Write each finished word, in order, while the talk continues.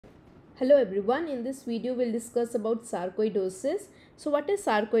Hello everyone, in this video we'll discuss about sarcoidosis. So what is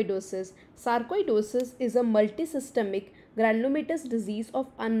sarcoidosis? Sarcoidosis is a multisystemic granulomatous disease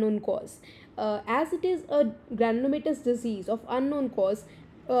of unknown cause. As it is a granulomatous disease of unknown cause,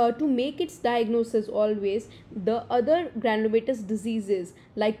 to make its diagnosis always, the other granulomatous diseases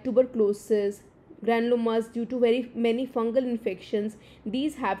like tuberculosis, granulomas due to very many fungal infections,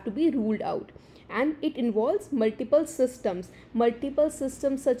 these have to be ruled out. And it involves multiple systems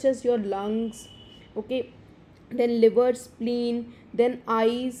such as your lungs, okay, then liver, spleen, then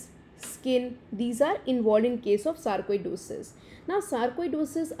eyes, skin. These are involved in case of sarcoidosis. Now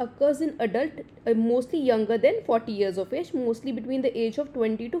sarcoidosis occurs in adult, mostly younger than 40 years of age, mostly between the age of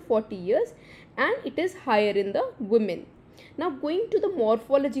 20 to 40 years, and it is higher in the women. Now going to the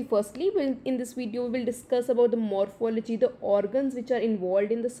morphology, firstly in this video we will discuss about the morphology, the organs which are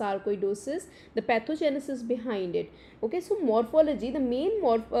involved in the sarcoidosis, the pathogenesis behind it. Okay, so morphology, the main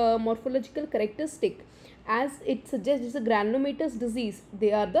morphological characteristic, as it suggests, is a granulomatous disease.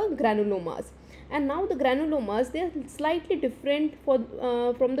 They are the granulomas. And now the granulomas, they are slightly different from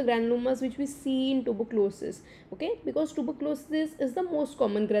the granulomas which we see in tuberculosis, okay, because tuberculosis is the most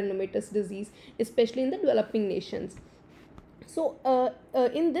common granulomatous disease, especially in the developing nations. So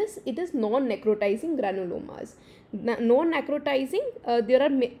in this, it is non-necrotizing granulomas. Non-necrotizing, there are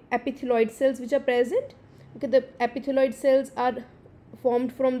epithelioid cells which are present. Okay, the epithelioid cells are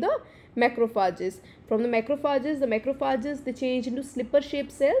formed from the macrophages. From the macrophages they change into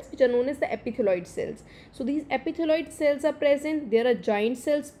slipper-shaped cells which are known as the epithelioid cells. So these epithelioid cells are present. There are giant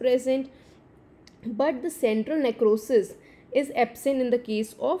cells present, but the central necrosis is absent in the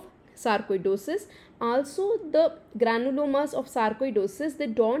case of sarcoidosis. Also, the granulomas of sarcoidosis, they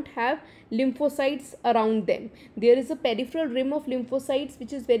don't have lymphocytes around them. There is a peripheral rim of lymphocytes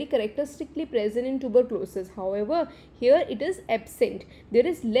which is very characteristically present in tuberculosis. However, here it is absent. There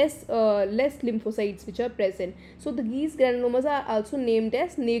is less lymphocytes which are present. So these granulomas are also named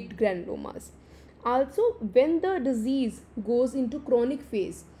as naked granulomas. Also, when the disease goes into chronic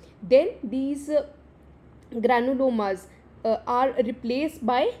phase, then these granulomas are replaced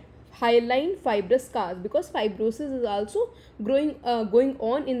by hyaline fibrous scars, because fibrosis is also going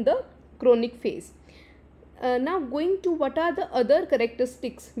on in the chronic phase. Now going to what are the other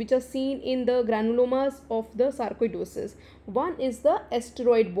characteristics which are seen in the granulomas of the sarcoidosis. One is the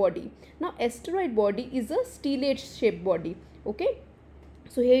asteroid body. Now asteroid body is a stellate shaped body, okay.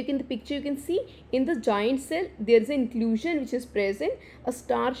 So here in the picture you can see in the giant cell there is an inclusion which is present, a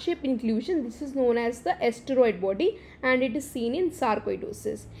star shaped inclusion. This is known as the asteroid body and it is seen in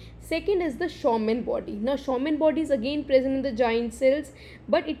sarcoidosis. Second is the Schaumann body. Now Schaumann body is again present in the giant cells,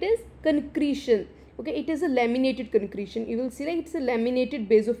 but it is concretion. Okay, it is a laminated concretion. You will see like it's a laminated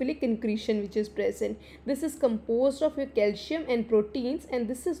basophilic concretion which is present. This is composed of your calcium and proteins, and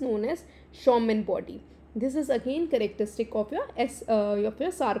this is known as Schaumann body. This is again characteristic of your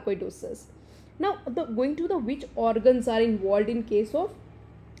sarcoidosis. Now going to the which organs are involved in case of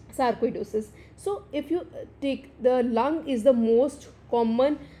sarcoidosis. So if you take the lung is the most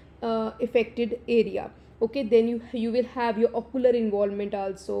common affected area, okay, then you will have your ocular involvement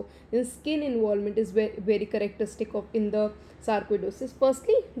also. The skin involvement is very characteristic of in the sarcoidosis.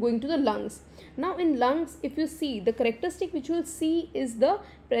 Firstly, going to the lungs. Now in lungs, if you see, the characteristic which you will see is the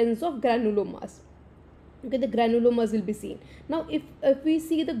presence of granulomas. Okay, the granulomas will be seen. Now if we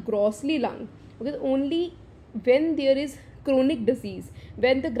see the grossly lung, okay, only when there is chronic disease,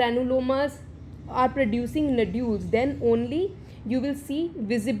 when the granulomas are producing nodules, then only you will see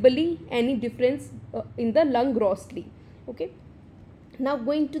visibly any difference in the lung grossly, okay. Now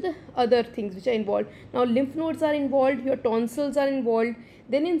going to the other things which are involved. Now lymph nodes are involved, your tonsils are involved.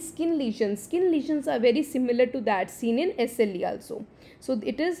 Then in skin lesions are very similar to that seen in SLE also. So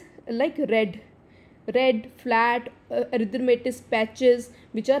it is like red flat erythematous patches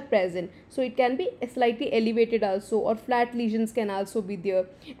which are present. So it can be slightly elevated also, or flat lesions can also be there.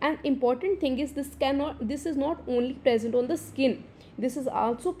 And important thing is this is not only present on the skin, this is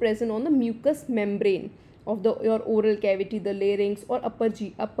also present on the mucous membrane of your oral cavity, the larynx, or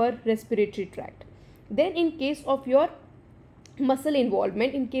upper respiratory tract. Then in case of your muscle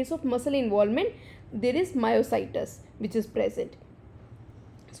involvement, there is myositis which is present.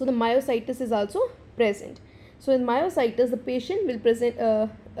 So the myositis is also present. So in myositis, the patient will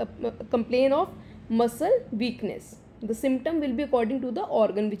complain of muscle weakness. The symptom will be according to the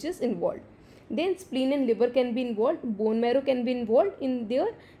organ which is involved. Then spleen and liver can be involved, bone marrow can be involved. In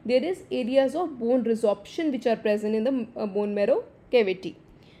there is areas of bone resorption which are present in the bone marrow cavity.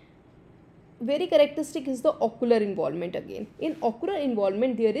 Very characteristic is the ocular involvement again. In ocular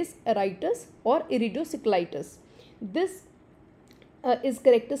involvement, there is iritis or iridocyclitis. This is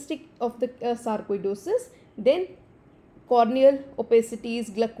characteristic of the sarcoidosis. Then corneal opacities,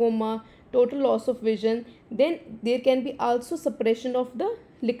 glaucoma, total loss of vision. Then there can be also suppression of the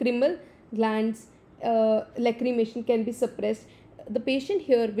lacrimal glands. Lacrimation can be suppressed. The patient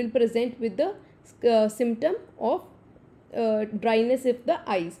here will present with the symptom of dryness of the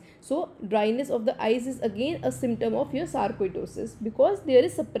eyes. So dryness of the eyes is again a symptom of your sarcoidosis, because there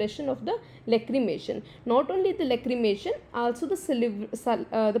is suppression of the lacrimation. Not only the lacrimation, also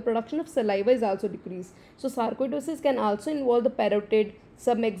the production of saliva is also decreased. So sarcoidosis can also involve the parotid,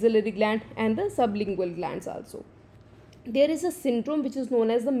 submaxillary gland and the sublingual glands also. There is a syndrome which is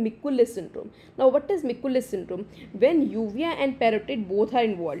known as the Mikulicz syndrome. Now what is Mikulicz syndrome? When uvea and parotid both are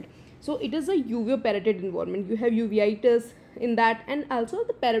involved. So it is a uveo-parotid involvement. You have uveitis in that, and also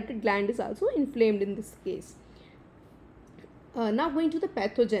the parotid gland is also inflamed in this case. Now going to the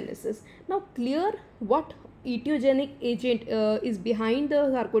pathogenesis. Now clear what etiogenic agent is behind the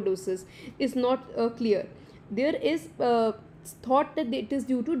sarcoidosis is not clear. There is thought that it is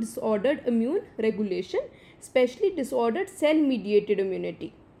due to disordered immune regulation, especially disordered cell-mediated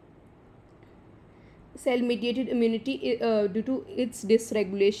immunity. Cell-mediated immunity, due to its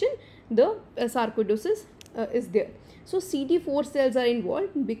dysregulation, the sarcoidosis is there. So CD4 cells are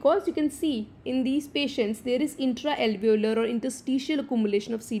involved, because you can see in these patients there is intra-alveolar or interstitial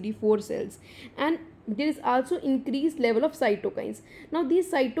accumulation of CD4 cells, and there is also increased level of cytokines. Now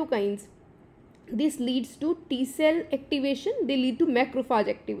these cytokines, this leads to T cell activation, they lead to macrophage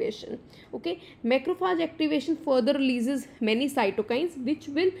activation. Okay, macrophage activation further releases many cytokines which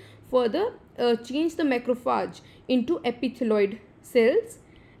will further change the macrophage into epithelioid cells,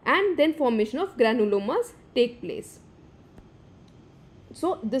 and then formation of granulomas take place.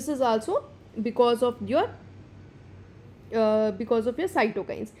 So this is also because of your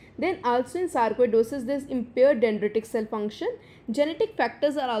cytokines. Then also in sarcoidosis there is impaired dendritic cell function. Genetic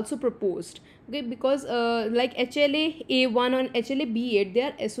factors are also proposed, okay, because like HLA-A1 and HLA-B8, they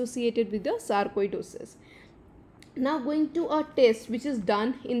are associated with the sarcoidosis. Now going to a test which is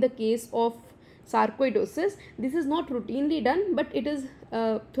done in the case of sarcoidosis. This is not routinely done, but it is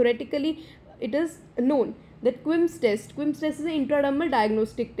theoretically it is known that Quim's test. Quim's test is an intradermal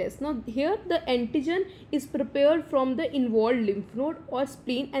diagnostic test. Now here the antigen is prepared from the involved lymph node or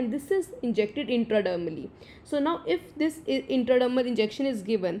spleen, and this is injected intradermally. So now if this intradermal injection is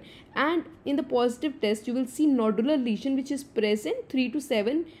given, and in the positive test you will see nodular lesion which is present 3 to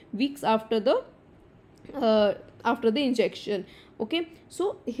 7 weeks after the injection. Okay,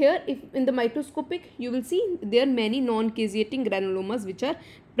 so here if in the microscopic you will see there are many non-caseating granulomas which are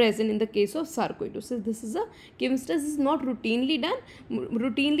present in the case of sarcoidosis. This is a Quim's test is not routinely done.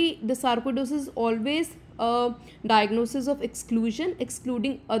 Routinely the sarcoidosis is always a diagnosis of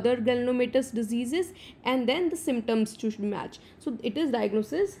excluding other granulomatous diseases, and then the symptoms should match. So it is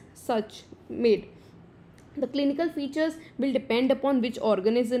diagnosis such made. The clinical features will depend upon which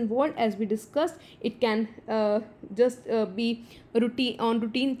organ is involved. As we discussed, it can just be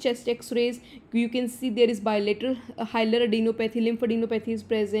routine chest x-rays. You can see there is bilateral hilar adenopathy, lymphadenopathy is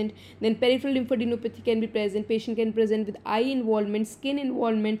present. Then peripheral lymphadenopathy can be present. Patient can present with eye involvement, skin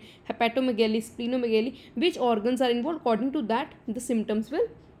involvement, hepatomegaly, splenomegaly. Which organs are involved, according to that the symptoms will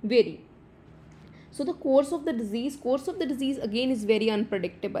vary. So the course of the disease again is very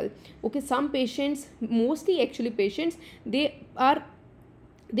unpredictable. Okay, some patients, mostly actually patients, they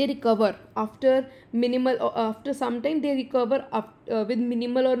recover after some time. They recover with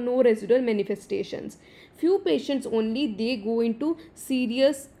minimal or no residual manifestations. Few patients only, they go into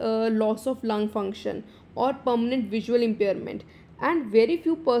serious loss of lung function or permanent visual impairment, and very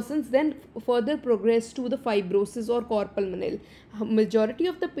few persons then further progress to the fibrosis or cor pulmonale. Majority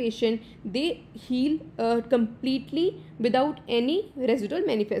of the patient, they heal completely without any residual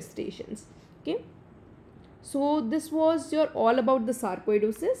manifestations. Okay, so this was your all about the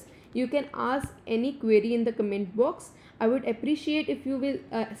sarcoidosis. You can ask any query in the comment box. I would appreciate if you will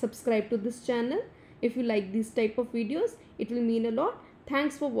subscribe to this channel. If you like these type of videos, it will mean a lot.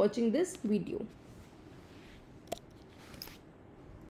 Thanks for watching this video.